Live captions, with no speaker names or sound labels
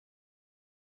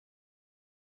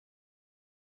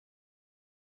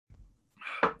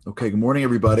Okay, good morning,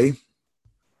 everybody.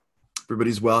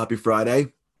 Everybody's well. Happy Friday.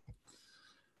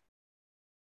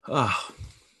 Do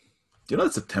you know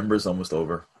that September is almost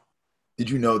over? Did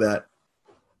you know that?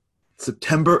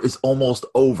 September is almost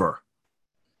over.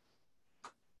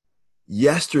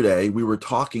 Yesterday, we were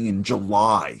talking in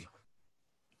July,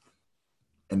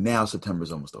 and now September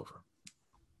is almost over.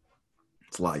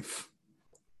 It's life.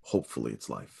 Hopefully, it's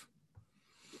life.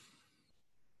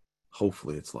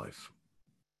 Hopefully, it's life.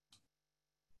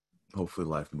 Hopefully,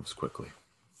 life moves quickly.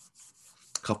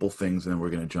 A couple things, and then we're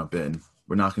going to jump in.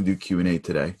 We're not going to do Q&A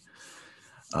today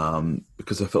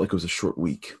because I felt like it was a short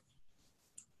week.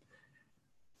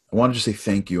 I wanted to say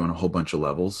thank you on a whole bunch of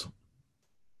levels.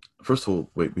 First of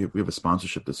all, wait, we have a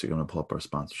sponsorship this week. I'm going to pull up our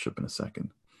sponsorship in a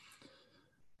second.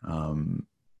 Let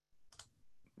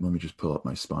me just pull up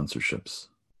my sponsorships.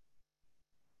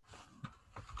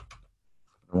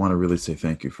 I want to really say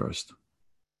thank you first.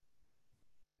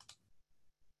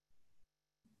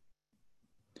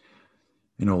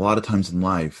 You know, a lot of times in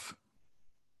life,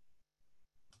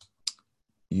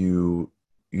 you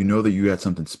know that you got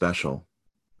something special,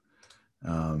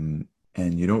 and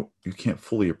you can't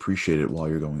fully appreciate it while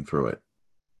you're going through it.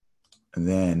 And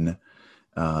then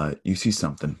you see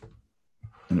something,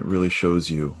 and it really shows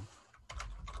you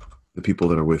the people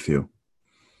that are with you.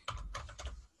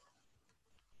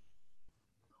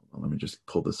 Let me just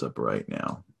pull this up right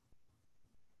now.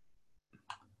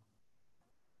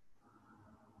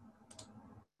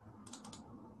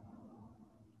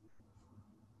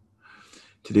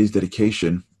 Today's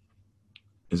dedication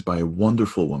is by a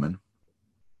wonderful woman.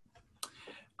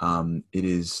 It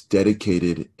is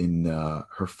dedicated in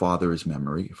her father's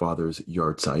memory, father's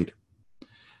yahrzeit.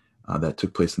 That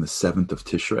took place on the 7th of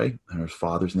Tishrei. And her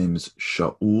father's name is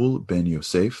Shaul ben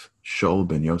Yosef. Shaul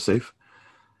ben Yosef.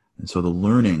 And so the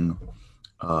learning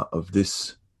of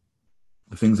this,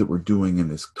 the things that we're doing in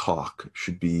this talk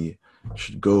should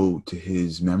go to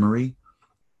his memory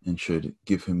and should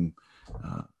give him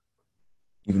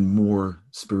even more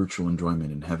spiritual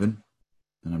enjoyment in heaven.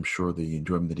 And I'm sure the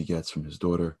enjoyment that he gets from his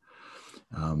daughter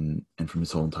and from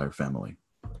his whole entire family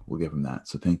will give him that.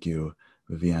 So thank you,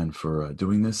 Vivian, for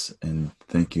doing this, and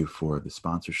thank you for the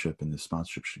sponsorship. And the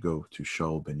sponsorship should go to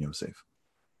Shaul ben Yosef.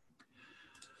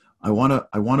 I want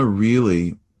to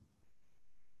really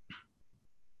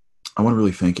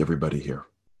thank everybody here.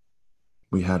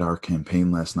 We had our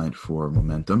campaign last night for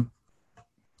Momentum.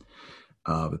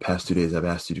 The past 2 days, I've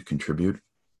asked you to contribute,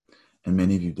 and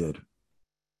many of you did.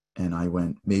 And I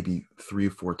went maybe 3 or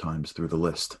 4 times through the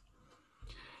list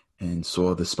and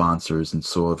saw the sponsors and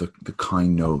saw the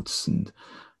kind notes. And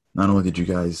not only did you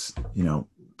guys,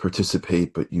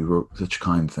 participate, but you wrote such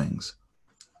kind things.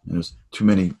 And there's too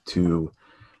many to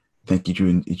thank each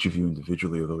of you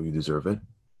individually, although you deserve it.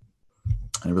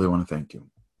 And I really want to thank you.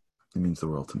 It means the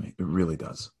world to me. It really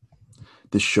does.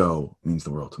 This show means the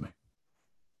world to me.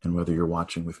 And whether you're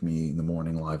watching with me in the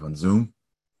morning live on Zoom,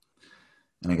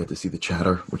 and I get to see the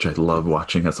chatter, which I love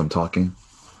watching as I'm talking,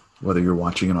 whether you're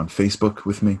watching it on Facebook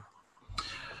with me,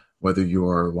 whether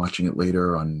you're watching it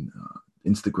later on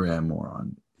Instagram or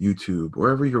on YouTube,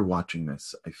 wherever you're watching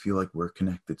this, I feel like we're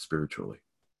connected spiritually.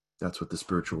 That's what the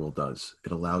spiritual world does.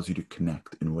 It allows you to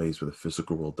connect in ways where the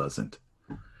physical world doesn't.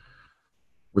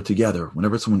 We're together.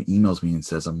 Whenever someone emails me and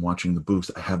says, I'm watching the boost,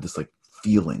 I have this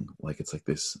feeling like it's like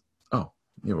this, oh,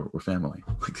 yeah, we're family.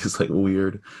 Like this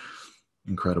weird,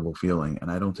 incredible feeling.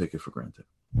 And I don't take it for granted.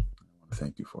 I want to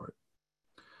thank you for it.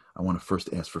 I want to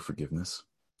first ask for forgiveness.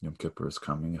 Yom Kippur is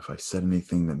coming. If I said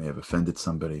anything that may have offended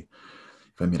somebody,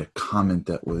 if I made a comment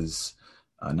that was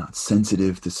not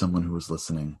sensitive to someone who was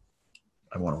listening,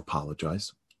 I want to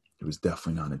apologize. It was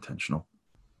definitely not intentional.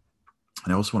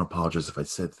 And I also want to apologize if I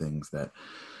said things that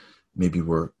maybe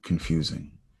were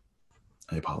confusing.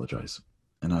 I apologize.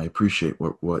 And I appreciate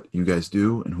what you guys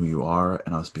do and who you are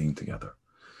and us being together.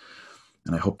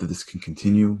 And I hope that this can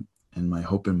continue. And my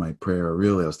hope and my prayer,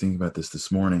 really, I was thinking about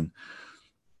this morning.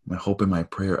 My hope and my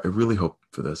prayer, I really hope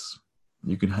for this.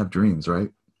 You can have dreams,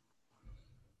 right?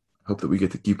 I hope that we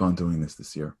get to keep on doing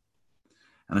this year.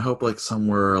 And I hope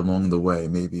somewhere along the way,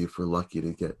 maybe if we're lucky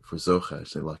to get, for Zocha, I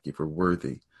say lucky, if we're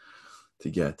worthy to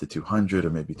get to 200 or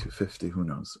maybe 250, who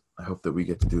knows? I hope that we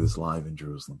get to do this live in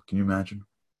Jerusalem. Can you imagine?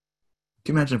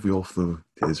 Can you imagine if we all flew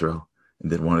to Israel and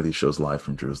did one of these shows live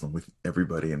from Jerusalem with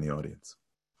everybody in the audience?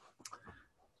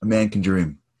 A man can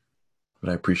dream, but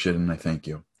I appreciate it and I thank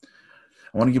you.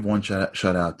 I want to give one shout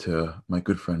out to my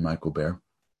good friend Michael Bear.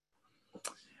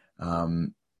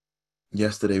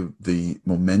 Yesterday, the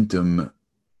Momentum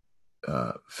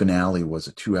finale was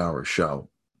a 2-hour show,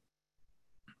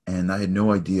 and I had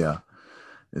no idea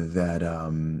that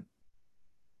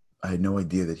I had no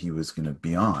idea that he was going to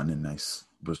be on, and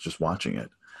was just watching it.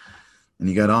 And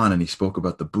he got on and he spoke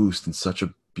about the boost in such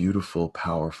a beautiful,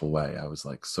 powerful way. I was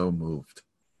like so moved.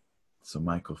 So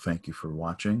Michael, thank you for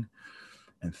watching,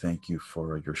 and thank you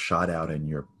for your shout out and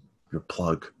your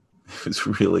plug.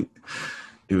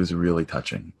 It was really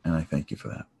touching, and I thank you for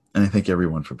that. And I thank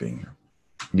everyone for being here.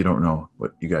 You don't know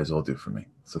what you guys all do for me,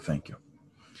 so thank you.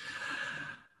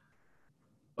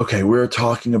 Okay, we're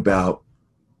talking about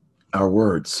our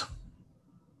words,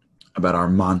 about our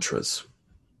mantras.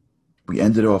 We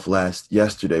ended off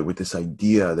yesterday with this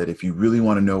idea that if you really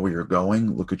want to know where you're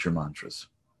going, look at your mantras.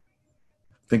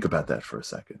 Think about that for a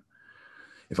second.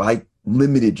 If I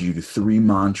limited you to 3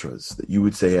 mantras that you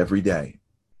would say every day,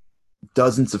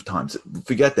 dozens of times,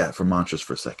 forget that for mantras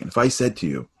for a second. If I said to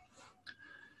you,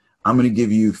 I'm going to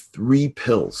give you 3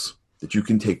 pills that you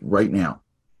can take right now,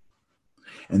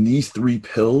 and these 3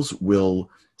 pills will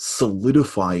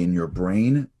solidify in your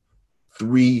brain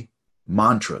 3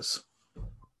 mantras,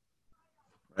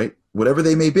 right? Whatever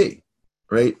they may be,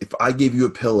 right? If I gave you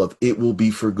a pill of it will be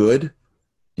for good,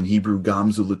 in Hebrew,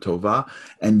 Gamzu L'Tova,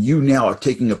 and you now are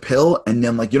taking a pill and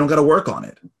then like you don't got to work on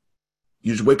it.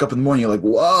 You just wake up in the morning, you're like,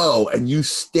 whoa, and you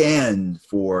stand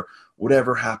for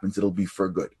whatever happens, it'll be for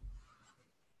good.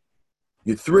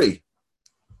 You get 3.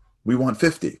 We want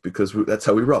 50 because that's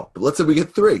how we roll. But let's say we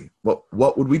get 3.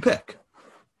 What would we pick?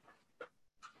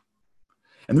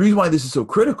 And the reason why this is so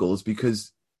critical is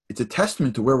because it's a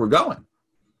testament to where we're going,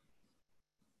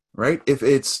 right? If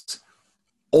it's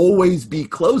always be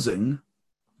closing,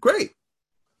 great.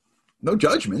 No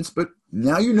judgments, but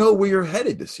now you know where you're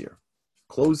headed this year.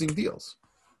 Closing deals.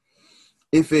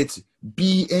 If it's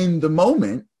be in the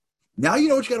moment, now you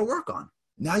know what you got to work on.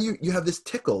 Now you have this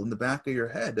tickle in the back of your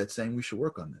head that's saying we should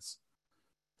work on this.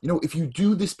 You know, if you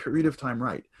do this period of time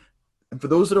right, and for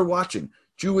those that are watching,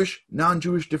 Jewish,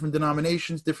 non-Jewish, different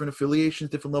denominations, different affiliations,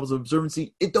 different levels of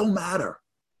observancy, it don't matter.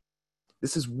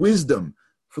 This is wisdom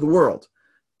for the world.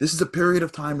 This is a period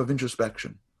of time of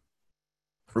introspection.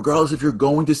 Regardless if you're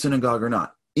going to synagogue or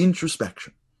not,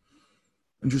 introspection.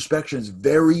 Introspection is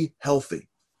very healthy.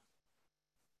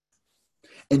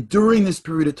 And during this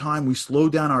period of time, we slow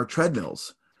down our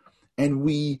treadmills and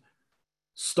we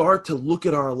start to look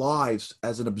at our lives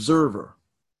as an observer.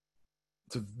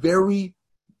 It's a very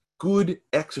good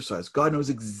exercise. God knows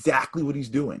exactly what he's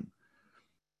doing.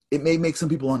 It may make some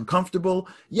people uncomfortable.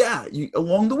 Yeah,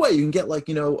 along the way, you can get like,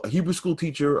 a Hebrew school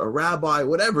teacher, a rabbi,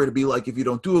 whatever, to be like, if you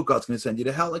don't do it, God's going to send you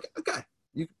to hell. Like,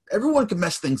 okay, everyone can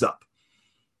mess things up.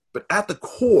 But at the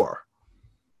core,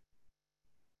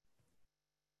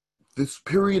 this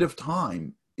period of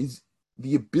time is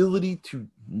the ability to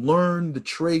learn the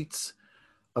traits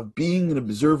of being an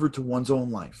observer to one's own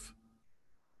life.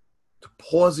 To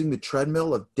pausing the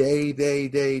treadmill of day,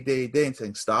 and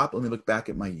saying, stop, let me look back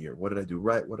at my year. What did I do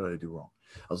right? What did I do wrong?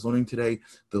 I was learning today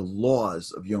the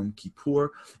laws of Yom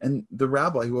Kippur, and the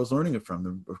rabbi who I was learning it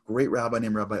from, a great rabbi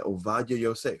named Rabbi Ovadia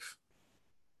Yosef,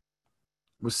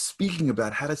 was speaking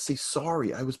about how to say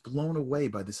sorry. I was blown away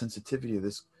by the sensitivity of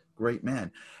this great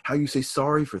man. How you say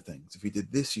sorry for things. If you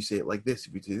did this, you say it like this.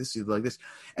 If you did this, you do it like this.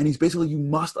 And he's basically, you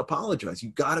must apologize. You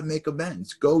got to make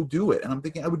amends. Go do it. And I'm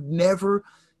thinking, I would never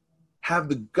have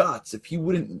the guts if he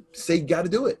wouldn't say, got to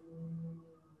do it.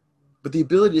 But the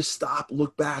ability to stop,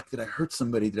 look back. Did I hurt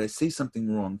somebody? Did I say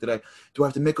something wrong? Do I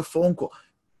have to make a phone call?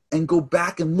 And go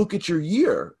back and look at your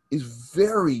year is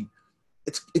very,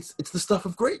 it's the stuff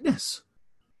of greatness.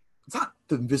 It's not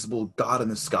the invisible God in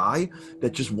the sky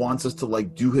that just wants us to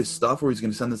like do his stuff or he's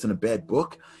going to send us in a bad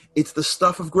book. It's the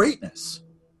stuff of greatness.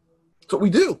 It's what we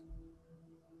do.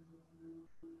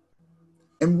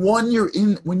 And when you're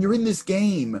in this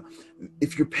game,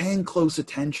 if you're paying close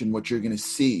attention, what you're going to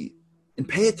see, and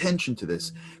pay attention to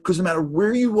this, because no matter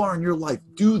where you are in your life,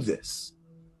 do this.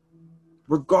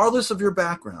 Regardless of your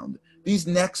background, these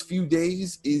next few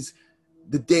days is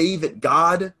the day that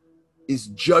God is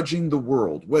judging the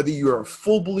world. Whether you're a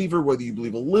full believer, whether you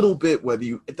believe a little bit,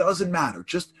 it doesn't matter.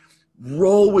 Just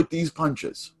roll with these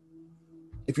punches.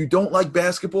 If you don't like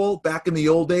basketball, back in the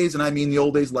old days, and I mean the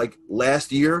old days like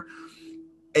last year,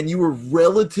 and you were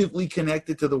relatively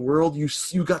connected to the world,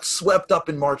 you got swept up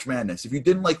in March Madness. If you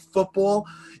didn't like football,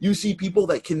 you see people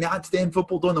that cannot stand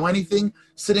football, don't know anything,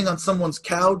 sitting on someone's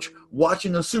couch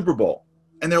watching a Super Bowl.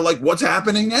 And they're like, what's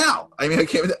happening now? I mean, I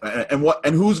can't,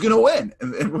 and who's going to win?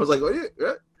 And everyone's like,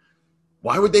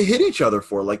 why would they hit each other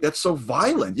for? Like, that's so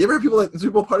violent. You ever hear people like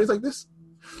Super Bowl parties like this?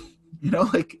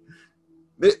 Like,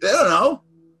 they don't know.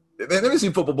 They've never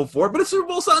seen football before, but it's Super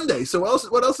Bowl Sunday. So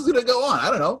what else is going to go on? I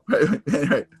don't know.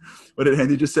 Right. What did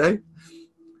Andy just say?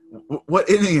 What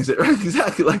inning is it? Right?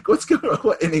 Exactly. Like, what's going on?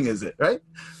 What inning is it? Right?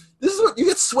 This is what you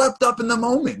get swept up in the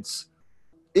moments.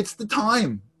 It's the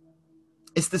time.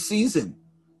 It's the season.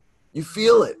 You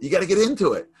feel it. You got to get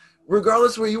into it.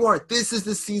 Regardless where you are, this is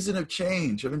the season of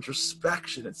change, of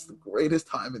introspection. It's the greatest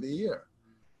time of the year.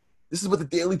 This is what the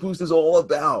Daily Boost is all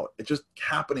about. It's just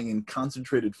happening in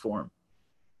concentrated form.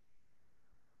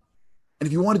 And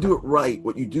if you want to do it right,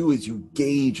 what you do is you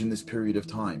gauge in this period of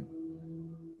time.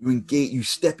 You engage, you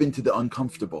step into the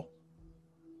uncomfortable.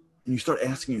 And you start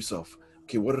asking yourself,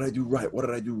 okay, what did I do right? What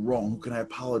did I do wrong? Who can I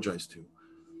apologize to?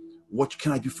 What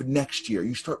can I do for next year?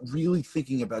 You start really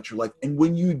thinking about your life. And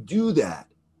when you do that,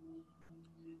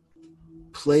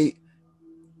 take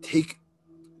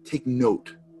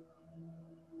note.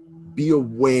 Be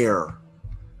aware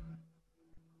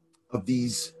of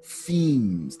these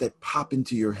themes that pop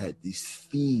into your head, these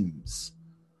themes.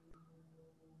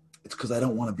 It's because I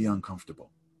don't want to be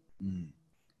uncomfortable.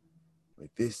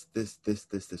 Like this.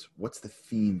 What's the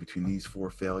theme between these 4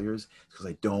 failures? It's because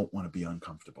I don't want to be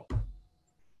uncomfortable.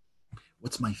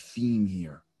 What's my theme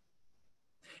here?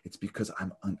 It's because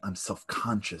I'm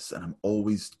self-conscious and I'm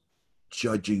always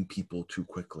judging people too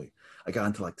quickly. I got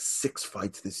into like 6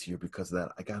 fights this year because of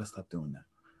that. I got to stop doing that.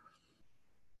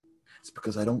 It's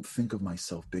because I don't think of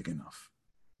myself big enough.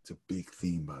 It's a big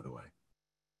theme, by the way.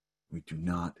 We do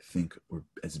not think we're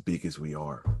as big as we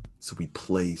are. So we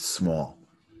play small.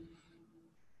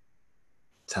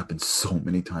 It's happened so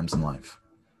many times in life.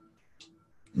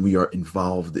 We are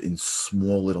involved in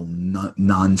small little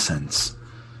nonsense.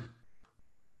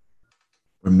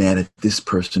 We're mad at this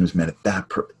person who's mad at that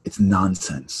person. It's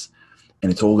nonsense.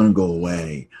 And it's all going to go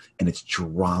away. And it's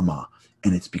drama.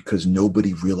 And it's because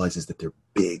nobody realizes that they're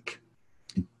big.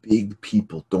 And big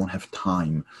people don't have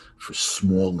time for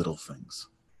small little things.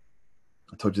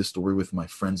 I told you this story with my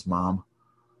friend's mom.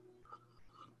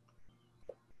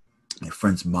 My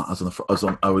friend's mom.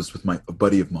 I was with a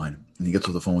buddy of mine, and he gets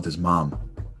on the phone with his mom.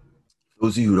 For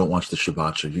those of you who don't watch the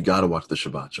Shabbat Show, you got to watch the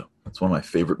Shabbat Show. It's one of my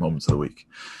favorite moments of the week.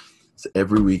 So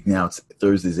every week now, it's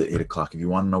Thursdays at 8 o'clock. If you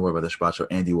want to know more about the Shabbat Show,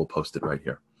 Andy will post it right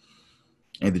here.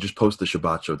 Andy, just post the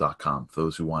ShabbatShow.com for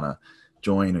those who want to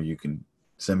join, or you can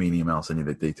send me an email, I'll send you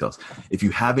the details. If you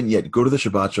haven't yet, go to the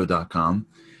ShabbatShow.com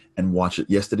and watch it.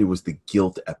 Yesterday was the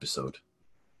guilt episode.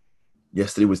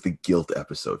 Jewish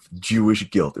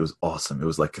guilt. It was awesome. It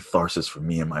was like catharsis for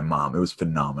me and my mom. It was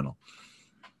phenomenal.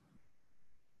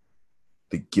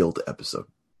 The guilt episode.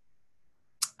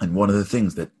 And one of the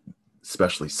things that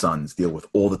especially sons deal with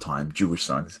all the time, Jewish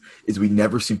sons, is we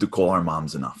never seem to call our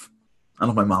moms enough. I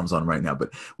don't know if my mom's on right now,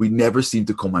 but we never seem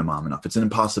to call my mom enough. It's an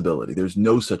impossibility. There's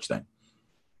no such thing.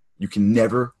 You can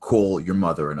never call your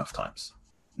mother enough times.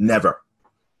 Never.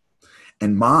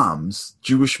 And moms,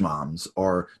 Jewish moms,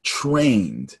 are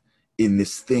trained in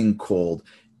this thing called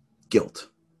guilt.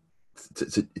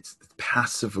 It's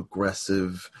passive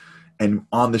aggressive. And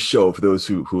on the show, for those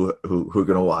who are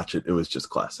going to watch it, it was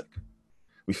just classic.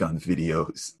 We found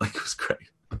videos. Like, it was great.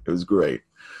 It was great.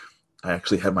 I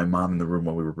actually had my mom in the room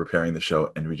when we were preparing the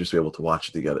show, and we just were able to watch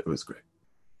it together. It was great.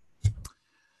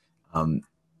 And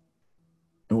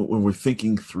when we're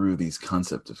thinking through these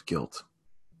concepts of guilt,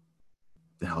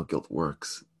 how guilt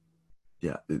works,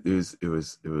 yeah, it was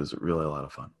really a lot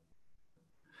of fun.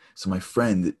 So my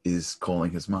friend is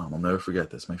calling his mom. I'll never forget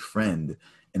this. My friend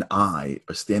and I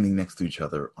are standing next to each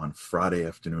other on Friday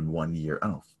afternoon 1 year,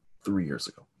 3 years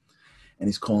ago. And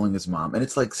he's calling his mom. And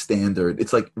it's like standard.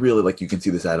 It's like really like you can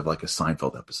see this out of like a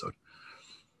Seinfeld episode.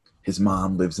 His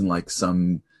mom lives in like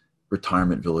some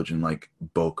retirement village in like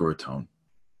Boca Raton,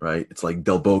 right? It's like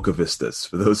Del Boca Vistas,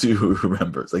 for those of you who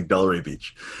remember. It's like Delray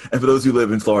Beach. And for those who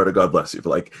live in Florida, God bless you. But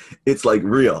like, it's like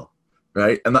real,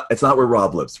 right? And it's not where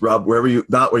Rob lives. Rob,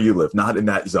 not where you live, not in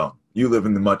that zone. You live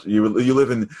in you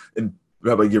live in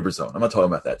Rabbi Gibber's zone. I'm not talking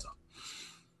about that zone,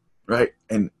 right?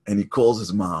 And he calls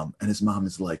his mom, and his mom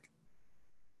is like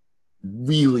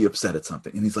really upset at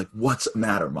something. And he's like, "What's the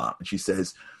matter, Mom?" And she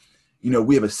says,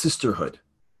 "We have a sisterhood,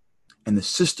 and the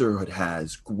sisterhood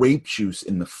has grape juice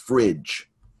in the fridge.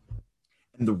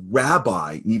 And the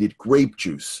rabbi needed grape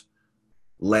juice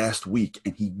last week,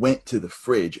 and he went to the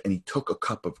fridge and he took a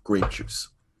cup of grape juice,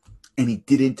 and he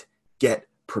didn't get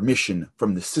permission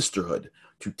from the sisterhood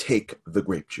to take the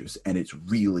grape juice, and it's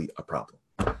really a problem."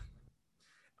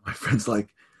 My friend's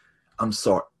like, "I'm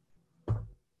sorry. Can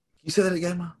you say that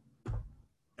again, Mom?"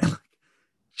 And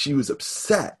she was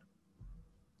upset.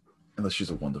 Unless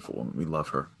she's a wonderful woman. We love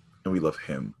her, and we love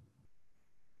him.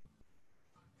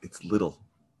 It's little.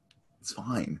 It's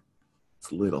fine.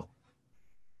 It's little.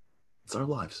 It's our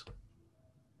lives.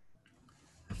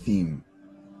 The theme.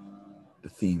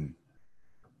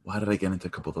 Why did I get into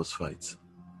a couple of those fights?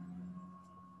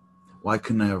 Why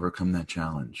couldn't I overcome that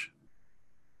challenge?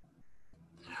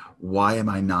 Why am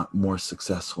I not more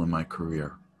successful in my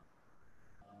career?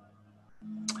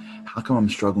 How come I'm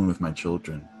struggling with my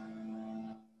children?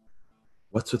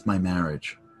 What's with my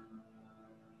marriage?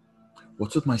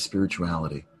 What's with my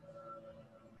spirituality?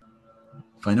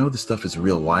 If I know this stuff is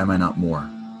real, why am I not more?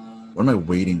 What am I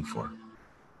waiting for?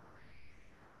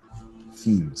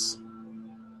 Themes.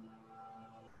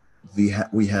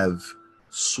 We have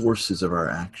sources of our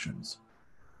actions.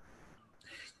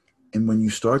 And when you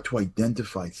start to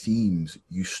identify themes,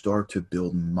 you start to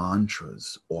build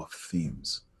mantras off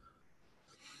themes.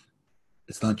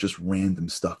 It's not just random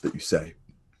stuff that you say.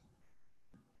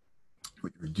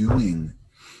 What you're doing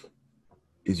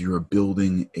is you're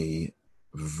building a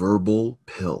verbal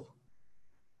pill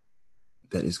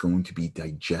that is going to be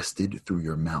digested through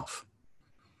your mouth.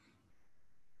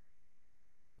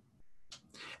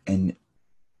 And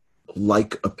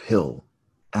like a pill,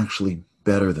 actually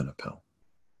better than a pill.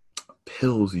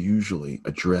 Pills usually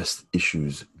address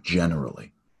issues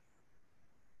generally.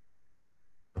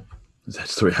 Does that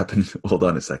story happen? Hold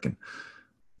on a second.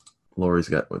 Lori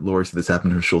said this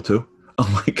happened to her shul too?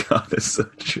 Oh my God, that's so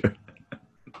true.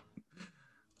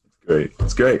 Great.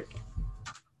 It's great.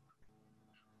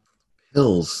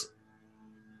 Pills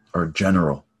are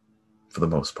general for the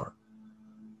most part.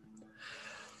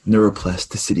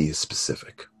 Neuroplasticity is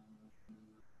specific.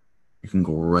 You can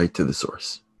go right to the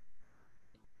source.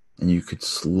 And you could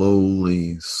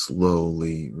slowly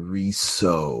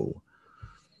re-sow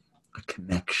a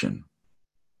connection.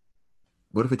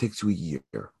 What if it takes you a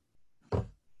year?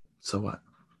 So what?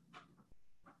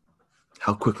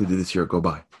 How quickly did this year go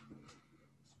by?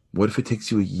 What if it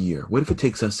takes you a year? What if it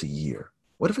takes us a year?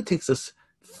 What if it takes us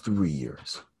 3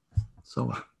 years? So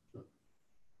what?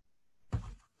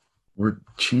 We're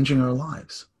changing our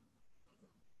lives.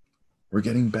 We're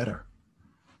getting better.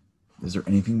 Is there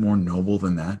anything more noble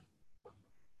than that?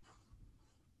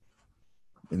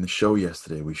 In the show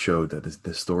yesterday, we showed that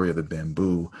the story of the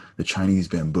bamboo, the Chinese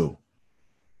bamboo,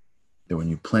 that when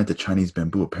you plant the Chinese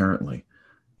bamboo, apparently,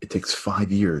 it takes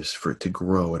 5 years for it to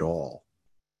grow at all.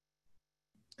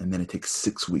 And then it takes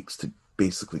 6 weeks to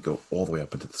basically go all the way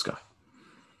up into the sky.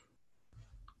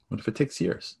 What if it takes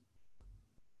years?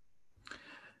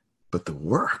 But the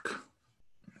work,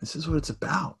 this is what it's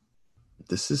about.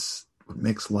 This is what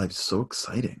makes life so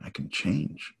exciting. I can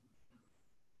change.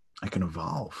 I can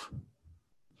evolve.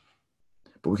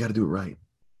 But we got to do it right.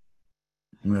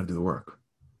 We got to do the work.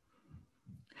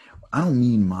 I don't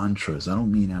mean mantras. I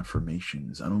don't mean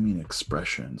affirmations. I don't mean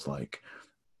expressions like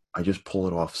I just pull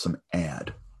it off some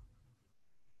ad.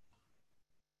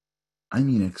 I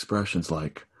mean expressions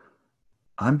like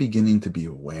I'm beginning to be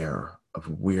aware of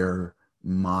where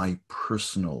my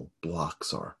personal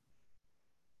blocks are.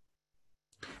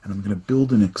 And I'm going to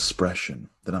build an expression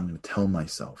that I'm going to tell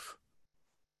myself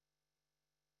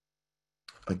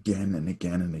again and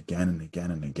again and again and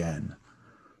again and again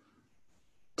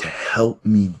to help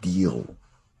me deal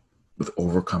with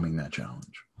overcoming that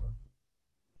challenge.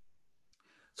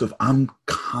 So if I'm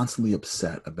constantly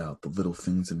upset about the little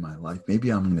things in my life, maybe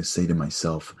I'm going to say to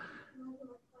myself,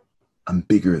 I'm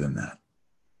bigger than that.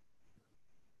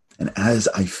 And as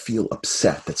I feel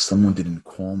upset that someone didn't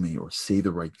call me or say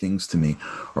the right things to me,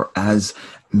 or as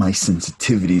my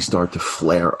sensitivities start to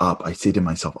flare up, I say to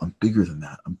myself, I'm bigger than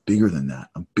that. I'm bigger than that.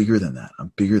 I'm bigger than that.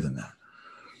 I'm bigger than that.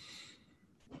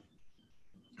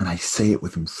 And I say it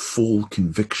with full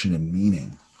conviction and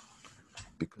meaning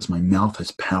because my mouth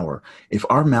has power. If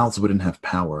our mouths wouldn't have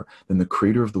power, then the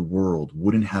creator of the world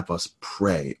wouldn't have us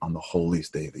pray on the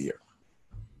holiest day of the year.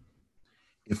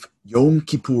 If Yom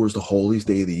Kippur is the holiest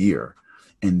day of the year,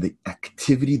 and the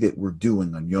activity that we're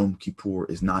doing on Yom Kippur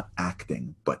is not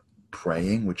acting, but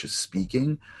praying, which is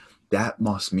speaking, that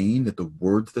must mean that the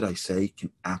words that I say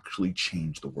can actually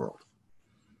change the world.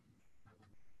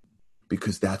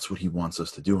 Because that's what he wants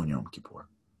us to do on Yom Kippur.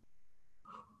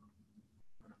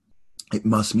 It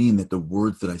must mean that the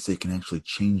words that I say can actually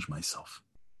change myself.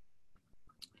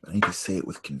 I need to say it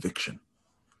with conviction.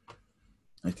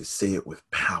 I need to say it with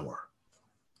power.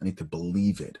 I need to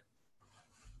believe it.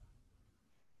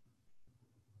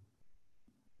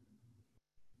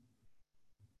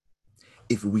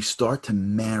 If we start to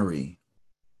marry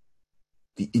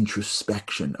the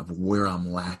introspection of where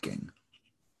I'm lacking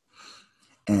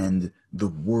and the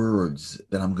words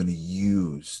that I'm going to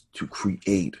use to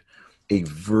create a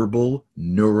verbal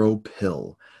neuro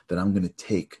pill that I'm going to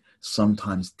take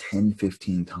sometimes 10,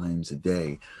 15 times a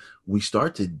day, we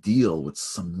start to deal with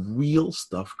some real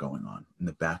stuff going on in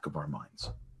the back of our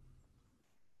minds.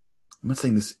 I'm not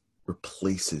saying this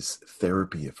replaces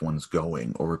therapy if one's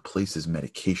going or replaces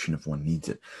medication if one needs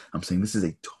it. I'm saying this is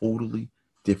a totally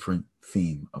different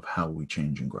theme of how we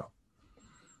change and grow.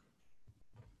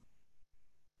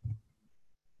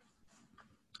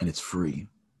 And it's free.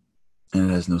 And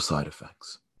it has no side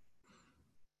effects.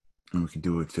 And we can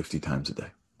do it 50 times a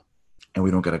day. And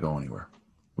we don't got to go anywhere.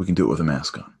 We can do it with a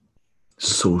mask on.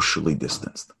 Socially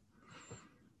distanced.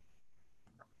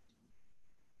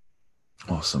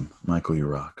 Awesome. Michael, you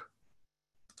rock.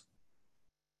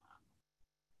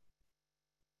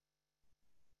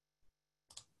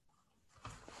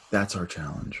 That's our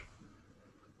challenge.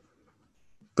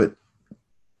 But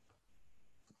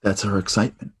that's our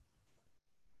excitement.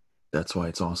 That's why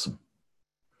it's awesome.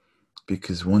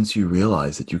 Because once you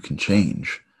realize that you can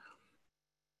change,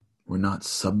 we're not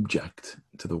subject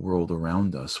to the world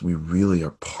around us. We really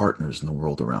are partners in the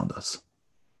world around us.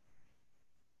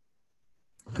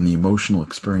 And the emotional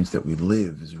experience that we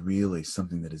live is really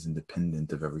something that is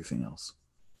independent of everything else.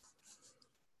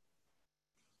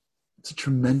 It's a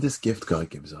tremendous gift God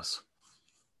gives us.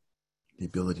 The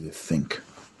ability to think,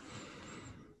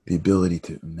 the ability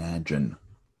to imagine,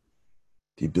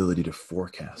 the ability to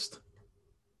forecast,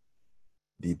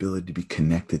 the ability to be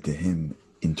connected to Him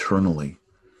internally,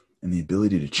 and the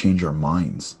ability to change our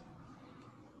minds.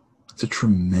 It's a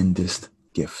tremendous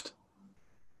gift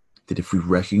that if we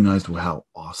recognized how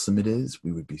awesome it is,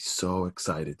 we would be so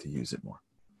excited to use it more.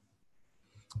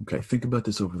 Okay, think about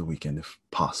this over the weekend if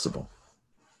possible.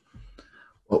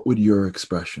 What would your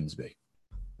expressions be?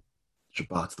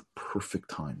 Shabbat's the perfect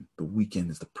time. The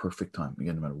weekend is the perfect time.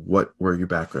 Again, no matter where your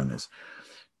background is,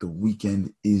 the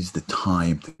weekend is the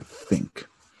time to think.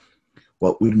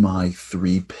 What would my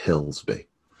 3 pills be?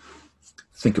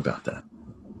 Think about that.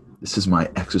 This is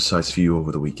my exercise for you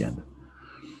over the weekend.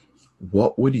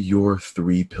 What would your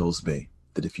 3 pills be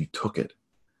that if you took it,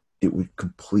 it would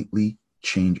completely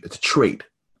change? It's a trait.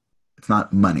 It's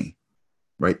not money,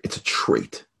 right? It's a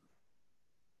trait.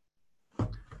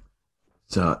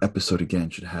 This episode, again,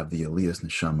 should have the Elias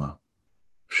Neshama,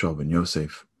 Shov ben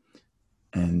Yosef.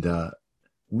 And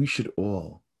we should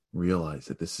all realize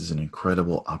that this is an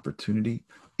incredible opportunity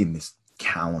in this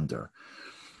calendar.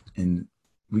 And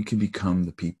we can become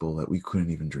the people that we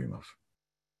couldn't even dream of.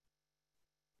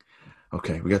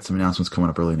 Okay, we got some announcements coming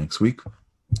up early next week.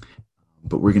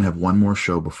 But we're going to have one more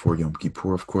show before Yom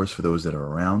Kippur, of course, for those that are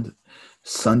around.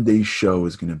 Sunday's show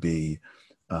is going to be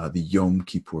the Yom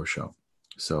Kippur show.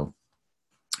 So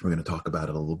we're going to talk about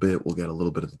it a little bit. We'll get a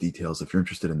little bit of the details if you're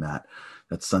interested in that.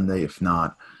 That's Sunday. If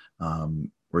not,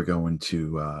 we're going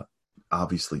to,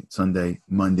 obviously, Sunday.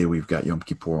 Monday, we've got Yom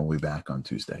Kippur, and we'll be back on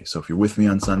Tuesday. So if you're with me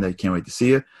on Sunday, can't wait to see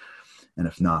you. And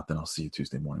if not, then I'll see you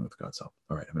Tuesday morning with God's help.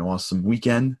 All right, have an awesome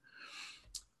weekend.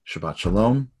 Shabbat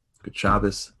Shalom. Good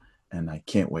Shabbos. And I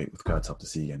can't wait with God's help to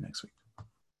see you again next week.